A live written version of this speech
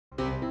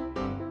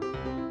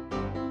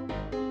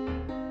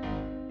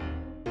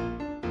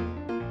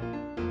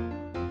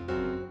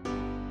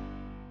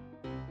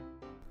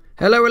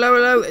Hello, hello,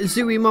 hello,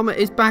 zu-wii-mama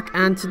is back,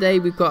 and today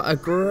we've got a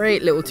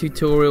great little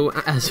tutorial,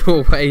 as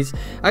always.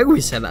 I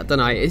always say that, don't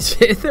I?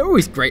 They're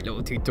always great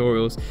little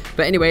tutorials.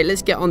 But anyway,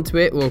 let's get on to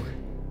it. Well,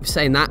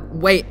 saying that,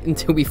 wait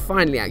until we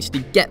finally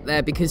actually get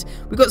there, because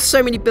we've got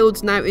so many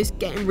builds now, it's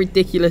getting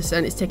ridiculous,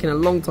 and it's taking a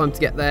long time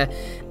to get there.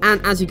 And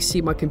as you can see,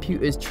 my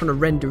computer's trying to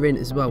render in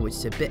as well, which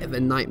is a bit of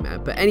a nightmare.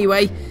 But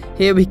anyway,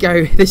 here we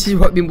go. This is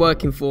what I've been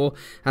working for,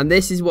 and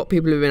this is what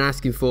people have been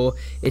asking for.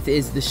 It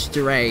is the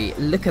stray.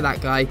 Look at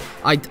that guy.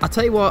 I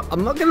tell you what,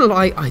 I'm not gonna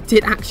lie, I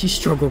did actually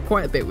struggle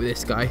quite a bit with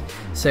this guy,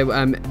 so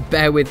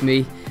bear with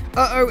me.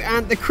 Uh-oh,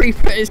 and the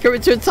creeper is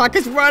coming to attack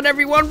us. Run,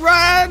 everyone,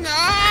 run!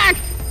 Ah!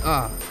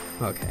 Oh.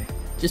 Okay,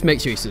 just make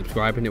sure you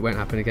subscribe and it won't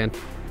happen again.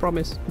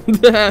 Promise.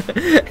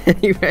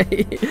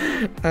 Anyway,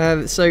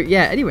 so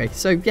yeah,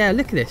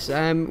 look at this.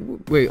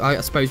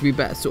 I suppose we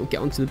better sort of get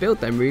onto the build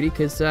then, really,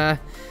 because I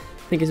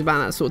think it's about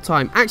that sort of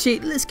time.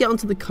 Actually, let's get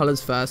onto the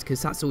colours first,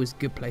 because that's always a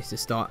good place to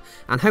start,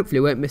 and hopefully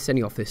we won't miss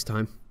any off this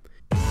time.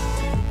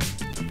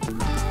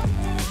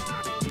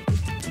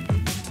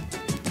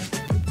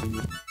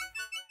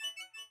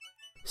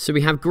 So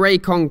we have grey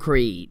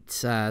concrete,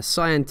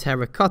 cyan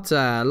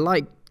terracotta,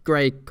 light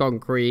grey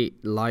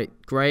concrete, light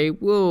grey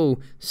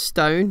wool,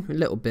 stone, a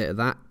little bit of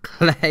that,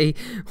 clay,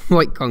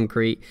 white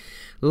concrete,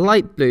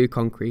 light blue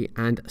concrete,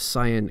 and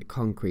cyan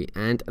concrete.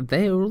 And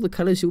they are all the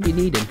colours you'll be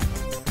needing.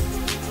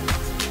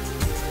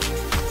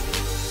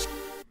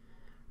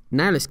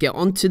 Now let's get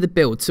on to the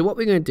build. So what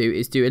we're going to do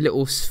is do a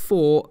little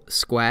 4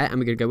 square, and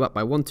we're going to go up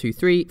by 1, 2,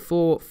 3,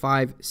 4,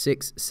 5,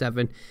 6,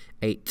 7,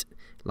 8,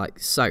 like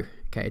so.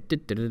 Okay,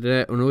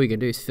 and all you're going to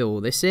do is fill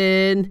all this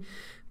in.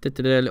 A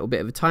little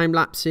bit of a time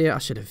lapse here. I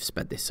should have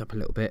sped this up a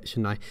little bit,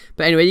 shouldn't I?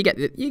 But anyway, you get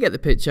the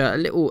picture. A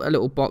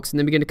little box, and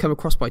then we're going to come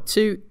across by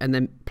 2, and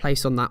then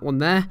place on that one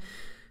there.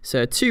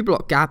 So a 2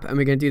 block gap, and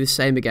we're going to do the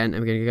same again,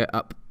 and we're going to go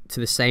up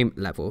to the same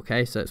level.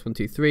 Okay, so it's 1,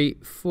 2, 3,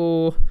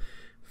 4,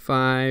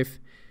 5,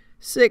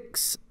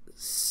 6,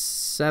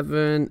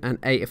 7, and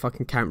 8 if I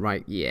can count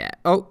right. Yeah.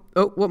 Oh,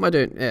 what am I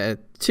doing?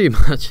 Too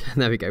much.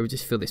 There we go. We'll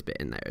just fill this bit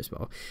in there as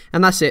well,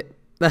 and that's it.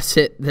 That's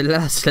it.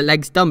 That's the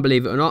legs done.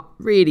 Believe it or not,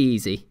 really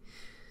easy.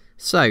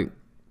 So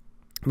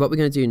what we're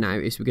going to do now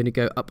is we're going to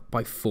go up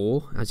by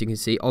 4, as you can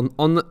see on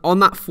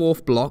that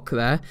 4th block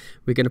there.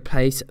 We're going to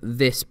place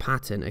this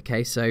pattern.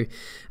 Okay, so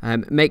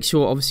make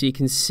sure, obviously you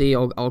can see,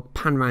 I'll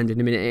pan around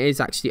in a minute, it is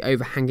actually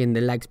overhanging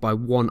the legs by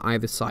 1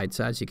 either side,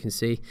 so as you can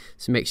see.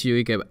 So make sure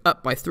you go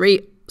up by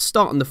 3,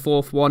 start on the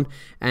 4th one,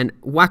 and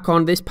whack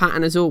on this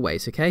pattern as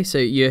always. Okay, so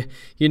you're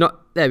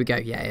not, there we go,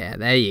 yeah,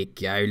 there you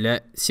go.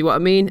 Look, see what I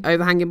mean,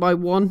 overhanging by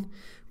 1.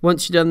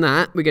 Once you've done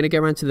that, we're going to go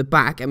around to the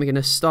back, and we're going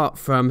to start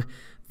from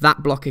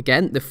that block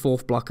again, the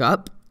 4th block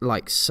up,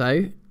 like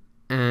so.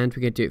 And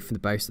we're going to do it from the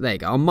both. So there you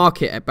go. I'll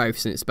mark it at both,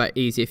 so it's about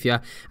easy if you.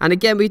 And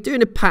again, we're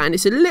doing a pattern.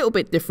 It's a little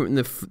bit different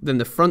than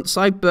the front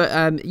side,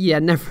 but yeah,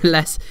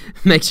 nevertheless,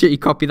 make sure you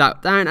copy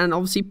that down and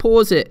obviously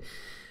pause it.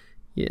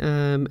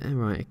 Yeah,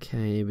 right,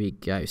 okay, here we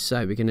go.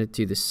 So we're going to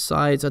do the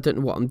sides. I don't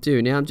know what I'm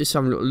doing here. I'm just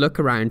having a little look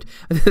around.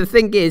 The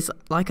thing is,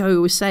 like I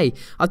always say,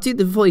 I'll do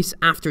the voice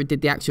after I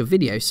did the actual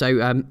video.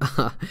 So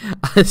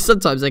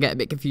sometimes I get a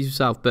bit confused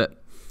myself.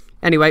 But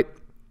anyway,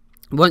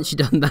 once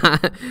you've done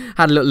that,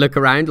 had a little look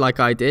around like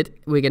I did,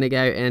 we're going to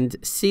go and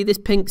see this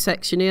pink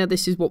section here.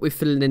 This is what we're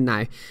filling in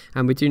now.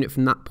 And we're doing it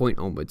from that point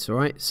onwards, all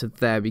right? So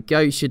there we go.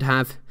 You should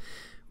have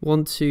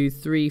 1, 2,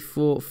 3,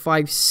 4,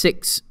 5,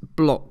 6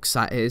 blocks,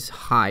 that is,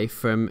 high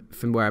from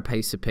where I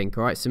placed the pink,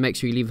 alright? So make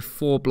sure you leave a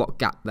 4 block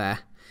gap there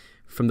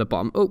from the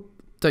bottom. Oh,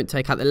 don't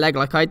take out the leg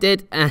like I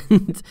did.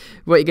 And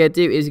what you're going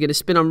to do is you're going to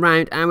spin on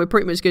round, and we're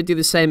pretty much going to do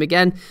the same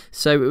again.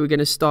 So we're going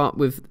to start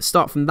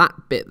from that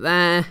bit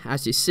there,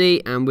 as you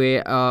see, and we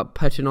are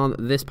putting on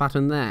this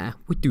pattern there.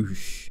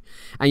 Whoosh.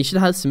 And you should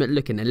have something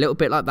looking a little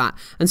bit like that.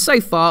 And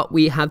so far,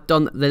 we have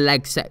done the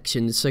leg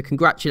sections. So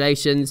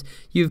congratulations,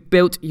 you've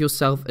built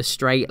yourself a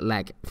stray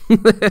leg.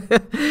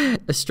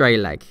 A stray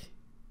leg.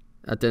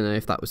 I don't know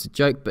if that was a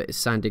joke, but it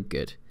sounded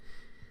good.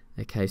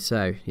 Okay,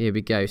 so here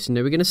we go. So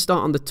now we're going to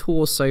start on the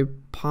torso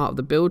part of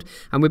the build,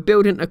 and we're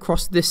building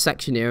across this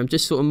section here. I'm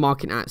just sort of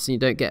marking out so you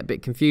don't get a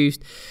bit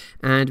confused,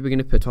 and we're going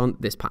to put on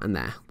this pattern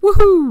there.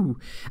 Woohoo!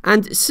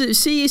 And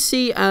so you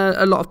see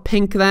a lot of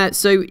pink there,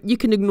 so you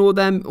can ignore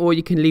them, or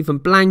you can leave them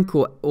blank,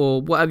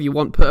 or whatever you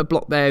want. Put a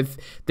block there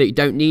that you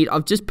don't need.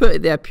 I've just put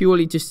it there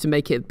purely just to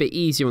make it a bit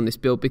easier on this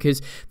build, because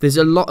there's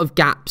a lot of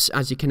gaps,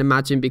 as you can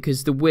imagine,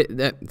 because the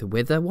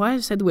wither, why I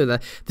said wither,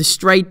 the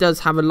stray does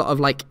have a lot of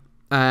like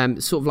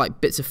sort of like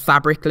bits of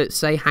fabric, let's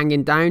say,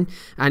 hanging down,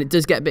 and it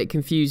does get a bit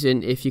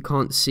confusing if you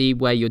can't see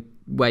where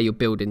you're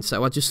building.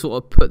 So I just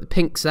sort of put the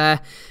pinks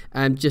there,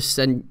 just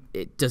so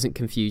it doesn't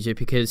confuse you,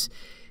 because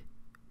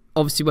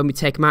obviously when we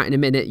take them out in a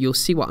minute, you'll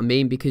see what I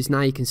mean, because now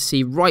you can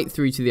see right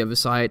through to the other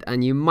side,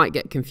 and you might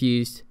get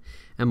confused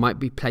and might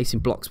be placing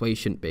blocks where you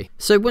shouldn't be.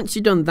 So once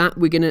you've done that,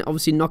 we're going to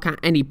obviously knock out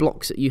any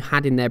blocks that you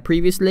had in there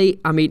previously.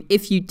 I mean,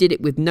 if you did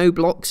it with no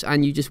blocks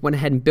and you just went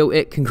ahead and built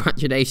it,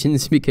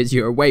 congratulations, because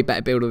you're a way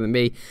better builder than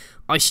me.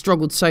 I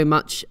struggled so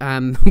much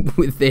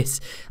with this.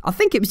 I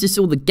think it was just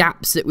all the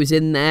gaps that was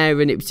in there,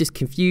 and it was just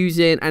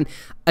confusing. And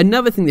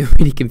another thing that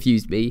really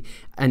confused me,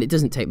 and it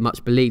doesn't take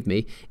much, believe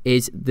me,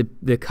 is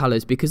the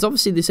colors, because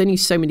obviously there's only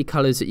so many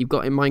colors that you've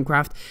got in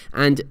Minecraft,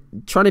 and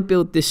trying to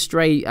build this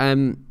stray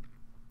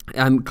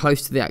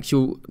close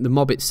to the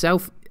mob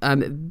itself,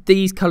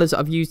 these colors that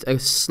I've used are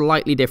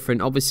slightly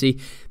different, obviously,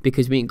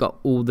 because we ain't got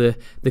all the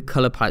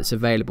color palettes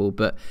available.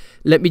 But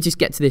let me just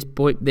get to this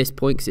point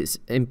because it's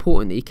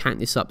important that you count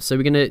this up. So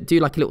we're going to do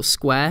like a little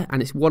square,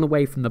 and it's one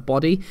away from the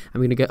body,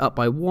 and we're going to go up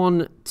by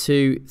 1,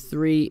 2,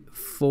 3,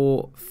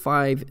 4,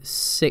 5,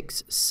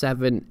 6,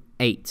 7,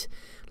 8,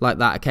 like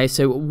that. Okay,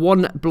 so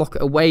one block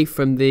away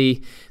from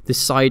the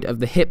side of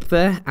the hip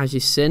there, as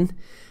you've seen,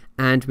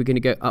 and we're going to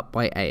go up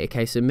by 8.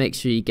 Okay, so make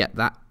sure you get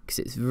that, because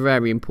it's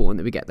very important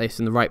that we get this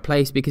in the right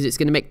place, because it's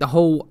going to make the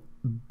whole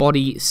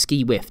body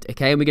ski whiffed.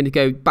 Okay, and we're going to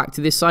go back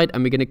to this side,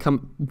 and we're going to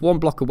come one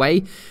block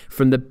away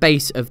from the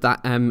base of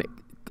that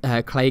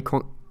clay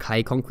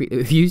concrete that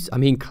we've used. I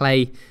mean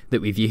clay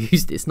that we've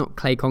used. It's not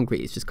clay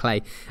concrete, it's just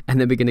clay. And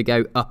then we're going to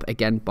go up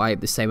again by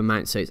the same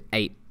amount, so it's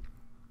 8.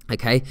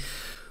 Okay.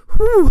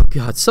 Whew,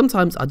 God,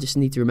 sometimes I just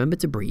need to remember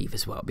to breathe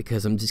as well,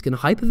 because I'm just going to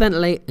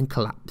hyperventilate and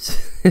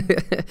collapse.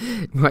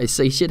 Right,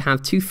 so you should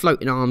have 2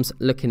 floating arms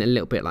looking a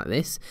little bit like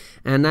this.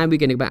 And now we're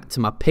going to go back to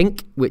my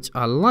pink, which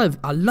I love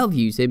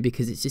using,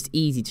 because it's just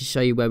easy to show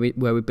you where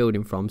we're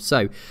building from.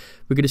 So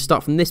we're going to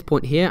start from this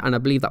point here, and I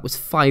believe that was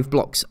 5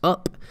 blocks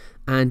up,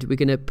 and we're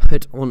going to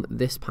put on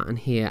this pattern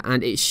here,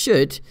 and it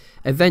should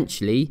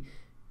eventually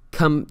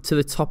come to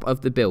the top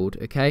of the build.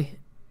 Okay,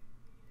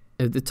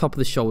 the top of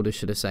the shoulder,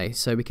 should I say.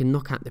 So we can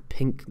knock out the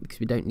pink, because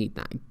we don't need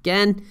that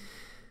again.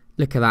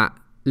 Look at that,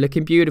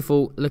 looking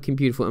beautiful, looking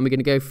beautiful. And we're going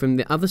to go from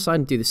the other side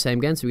and do the same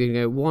again. So we're going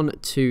to go 1,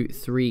 2,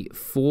 3,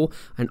 4,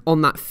 and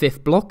on that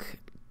 5th block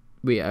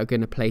we are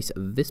going to place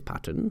this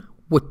pattern.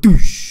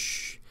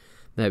 Wadoosh!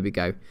 There we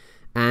go.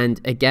 And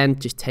again,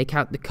 just take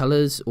out the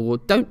colors, or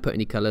don't put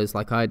any colors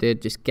like I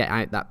did, just get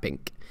out that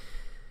pink.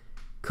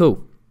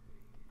 Cool.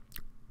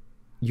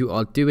 You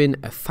are doing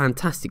a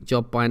fantastic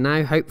job by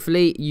now.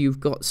 Hopefully you've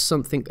got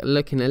something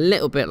looking a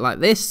little bit like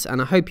this, and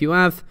I hope you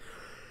have.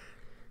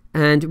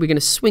 And we're going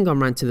to swing on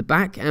round to the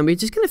back, and we're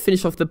just going to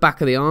finish off the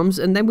back of the arms,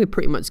 and then we're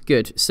pretty much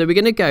good. So we're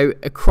going to go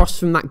across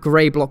from that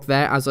grey block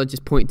there, as I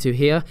just pointed to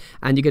here,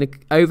 and you're going to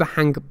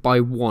overhang by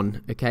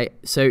 1. Okay,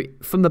 so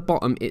from the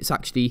bottom it's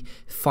actually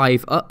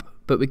 5 up,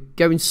 but we're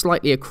going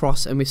slightly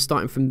across, and we're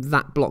starting from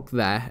that block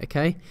there.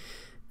 Okay,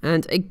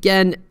 and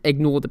again,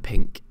 ignore the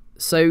pink.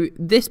 So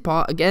this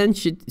part again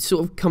should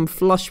sort of come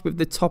flush with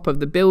the top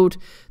of the build,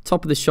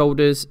 top of the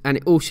shoulders, and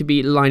it all should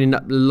be lining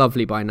up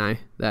lovely by now.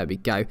 There we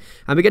go.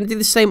 And we're going to do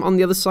the same on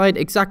the other side,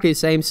 exactly the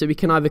same. So we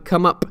can either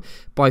come up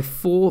by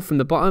 4 from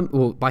the bottom,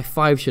 or by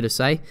 5 should I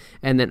say,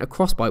 and then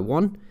across by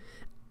 1,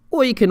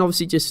 or you can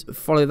obviously just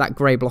follow that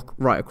grey block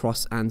right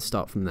across and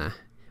start from there.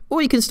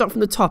 Or you can start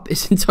from the top.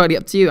 It's entirely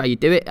up to you how you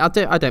do it. I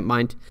don't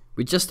mind.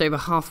 We're just over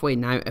halfway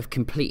now of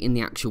completing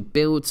the actual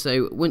build.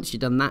 So once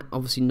you've done that,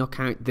 obviously knock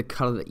out the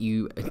colour that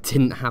you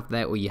didn't have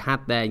there, or you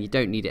had there and you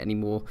don't need it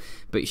anymore.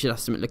 But you should have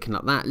something looking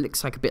like that. It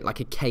looks like a bit like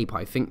a cape,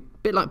 I think. A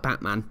bit like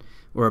Batman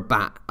or a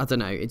bat. I don't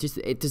know. It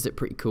does it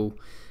pretty cool.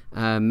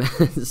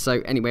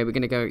 So anyway, we're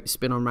going to go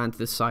spin on around to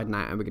the side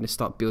now, and we're going to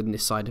start building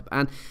this side up.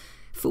 And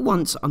for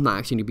once, I'm not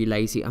actually going to be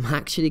lazy. I'm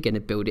actually going to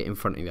build it in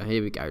front of you.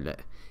 Here we go.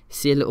 Look.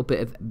 See a little bit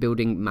of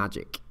building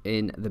magic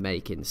in the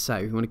making.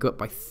 So we want to go up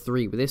by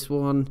 3 with this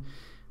one,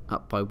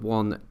 up by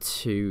 1,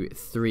 2,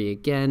 3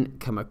 again,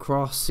 come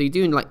across. So you're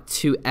doing like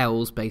 2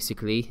 L's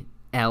basically.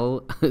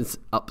 L is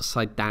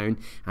upside down,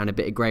 and a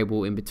bit of grey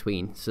wall in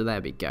between. So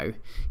there we go.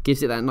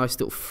 Gives it that nice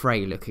little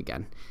fray look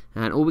again.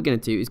 And all we're going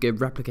to do is go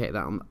replicate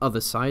that on the other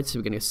side. So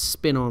we're going to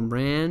spin on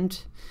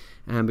round,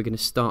 and we're going to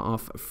start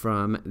off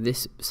from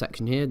this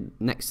section here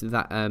next to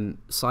that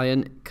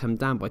cyan, come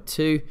down by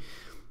 2.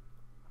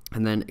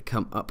 And then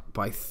come up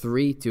by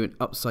 3, do an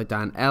upside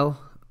down L,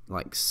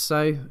 like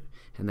so.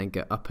 And then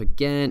go up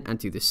again and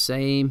do the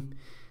same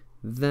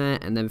there,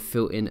 and then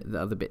fill in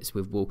the other bits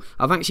with wool.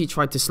 I've actually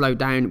tried to slow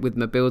down with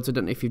my builds. I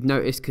don't know if you've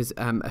noticed, because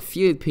a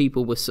few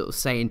people were sort of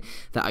saying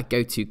that I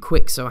go too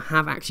quick. So I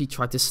have actually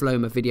tried to slow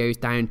my videos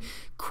down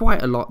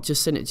quite a lot,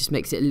 just so it just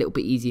makes it a little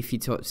bit easier for you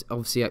to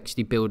obviously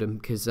actually build them.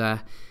 Because,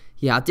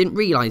 yeah, I didn't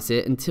realise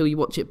it until you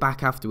watch it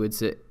back afterwards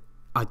that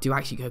I do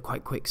actually go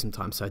quite quick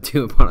sometimes, so I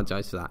do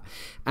apologise for that.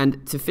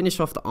 And to finish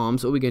off the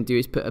arms, all we're going to do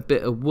is put a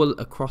bit of wool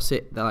across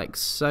it like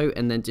so,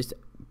 and then just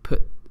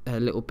put a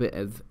little bit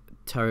of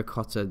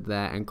terracotta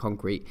there and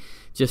concrete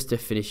just to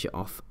finish it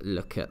off.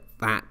 Look at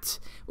that.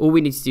 All we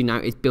need to do now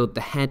is build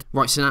the head.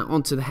 Right, so now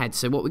onto the head.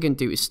 So what we're going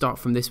to do is start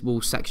from this wall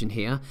section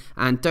here,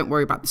 and don't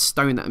worry about the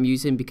stone that I'm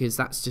using because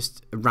that's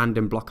just a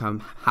random block I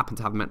happen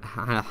to have them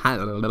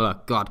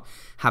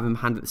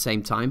hand at the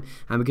same time.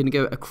 And we're going to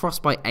go across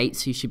by 8,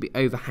 so you should be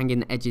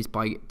overhanging the edges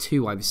by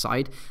 2 either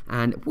side,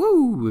 and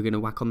woo, we're going to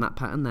whack on that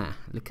pattern there.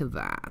 Look at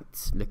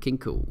that, looking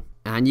cool.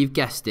 And you've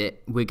guessed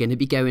it, we're going to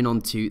be going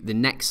on to the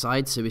next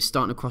side. So we're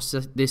starting across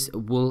this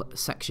wool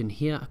section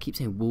here. I keep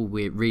saying wool,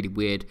 really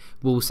weird.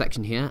 Wool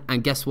section here.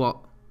 And guess what?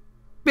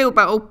 Build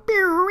battle.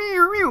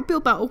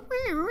 Build battle.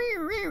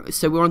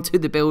 So we're on to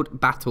the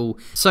build battle.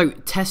 So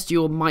test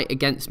your might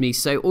against me.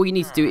 So all you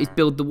need to do is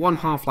build the one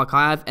half like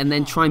I have, and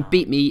then try and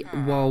beat me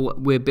while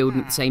we're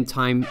building at the same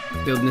time,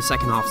 building the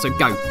second half. So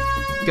go.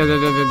 Go,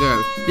 go, go, go,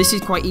 go. This is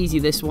quite easy,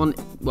 this one.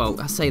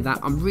 Well, I say that,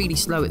 I'm really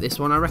slow at this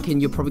one. I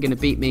reckon you're probably going to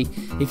beat me.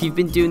 If you've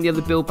been doing the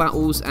other build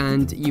battles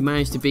and you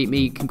managed to beat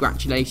me,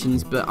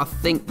 congratulations. But I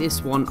think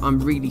this one I'm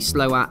really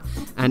slow at,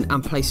 and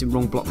I'm placing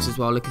wrong blocks as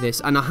well. Look at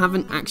this. And I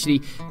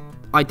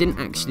didn't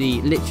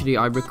actually, literally,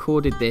 I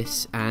recorded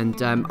this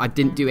and I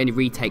didn't do any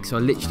retakes, so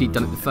I literally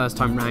done it the first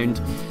time round,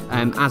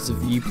 as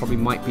of you probably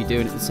might be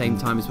doing it at the same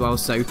time as well.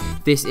 So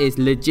this is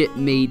legit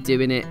me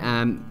doing it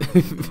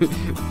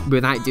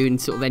without doing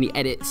sort of any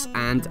edits,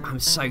 and I'm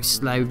so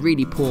slow,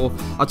 really poor.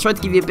 I'll try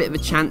to give you a bit of a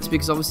chance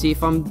because obviously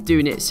if I'm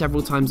doing it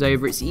several times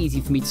over, it's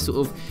easy for me to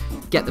sort of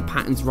get the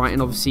patterns right,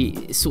 and obviously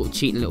it's sort of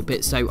cheating a little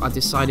bit. So I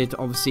decided to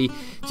obviously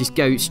just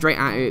go straight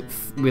at it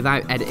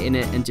without editing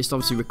it and just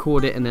obviously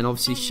record it and then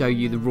obviously show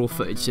you the raw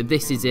footage. So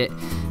this is it,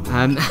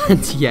 and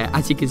yeah,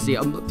 as you can see,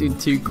 I'm not doing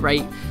too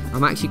great.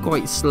 I'm actually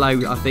quite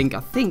slow. I think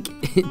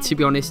to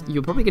be honest,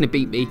 you're probably going to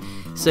beat me,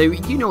 so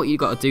you know what you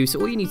got to do. So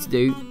all you need to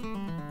do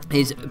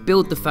is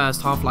build the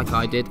first half like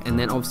I did, and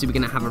then obviously we're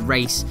going to have a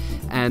race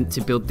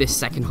to build this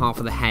second half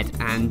of the head.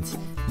 And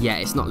yeah,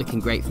 it's not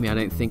looking great for me, I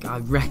don't think. I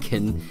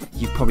reckon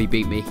you've probably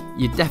beat me.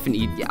 You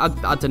definitely, I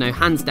don't know,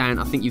 hands down,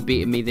 I think you've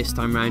beaten me this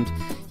time round.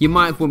 You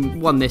might have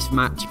won this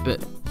match,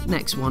 but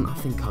next one, I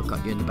think I've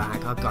got you in the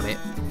bag. I've got it.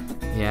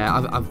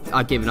 Yeah,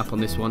 I've given up on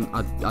this one.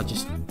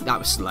 That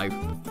was slow.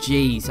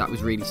 Jeez, that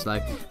was really slow.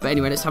 But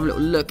anyway, let's have a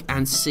little look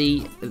and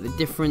see the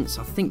difference.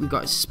 I think we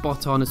got it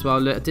spot on as well.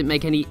 Look, I didn't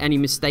make any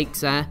mistakes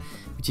there,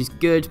 which is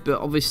good,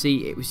 but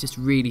obviously it was just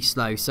really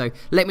slow. So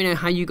let me know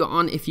how you got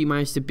on if you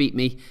managed to beat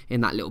me in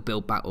that little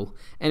build battle.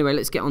 Anyway,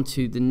 let's get on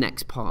to the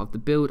next part of the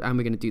build, and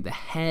we're going to do the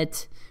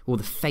head, or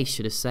the face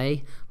should I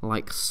say,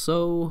 like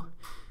so.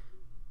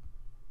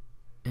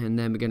 And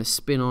then we're going to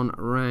spin on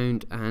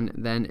around and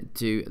then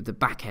do the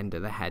back end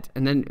of the head.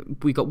 And then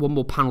we got one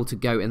more panel to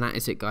go, and that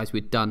is it, guys.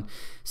 We're done.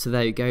 So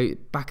there you go,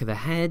 back of the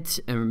head,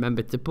 and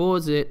remember to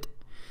pause it.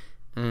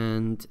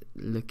 And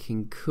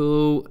looking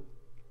cool.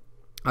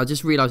 I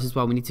just realised as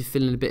well we need to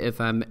fill in a bit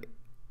of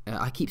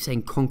I keep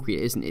saying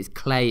concrete, isn't it? It's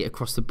clay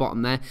across the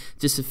bottom there,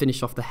 just to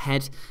finish off the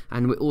head.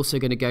 And we're also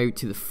going to go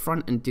to the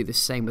front and do the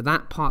same with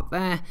that part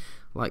there,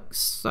 like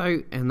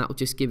so, and that will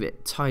just give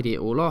it, tidy it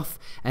all off.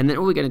 And then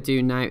all we're going to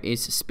do now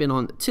is spin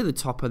on to the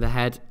top of the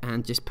head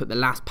and just put the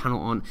last panel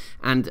on,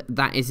 and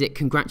that is it.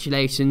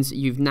 Congratulations,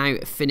 you've now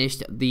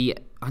finished the,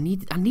 I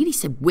nearly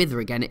said wither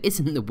again. It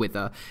isn't the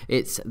wither,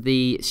 it's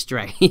the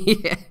stray.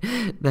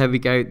 There we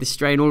go, the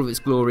stray in all of its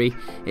glory.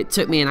 It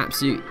took me an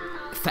absolute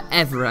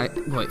forever,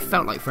 well, it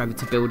felt like forever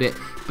to build it,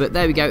 but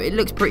there we go. It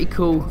looks pretty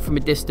cool from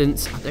a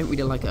distance. I don't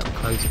really like it up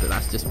close, but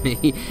that's just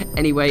me.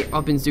 Anyway,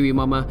 I've been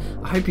zu-wii-mama.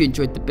 I hope you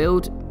enjoyed the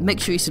build.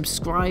 Make sure you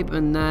subscribe,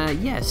 and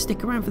yeah,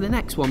 stick around for the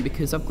next one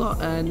because I've got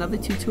another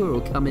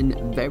tutorial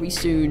coming very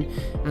soon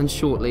and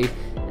shortly,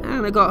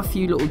 and I got a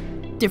few little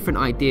different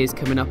ideas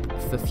coming up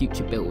for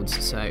future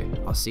builds. So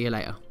I'll see you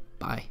later.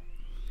 Bye.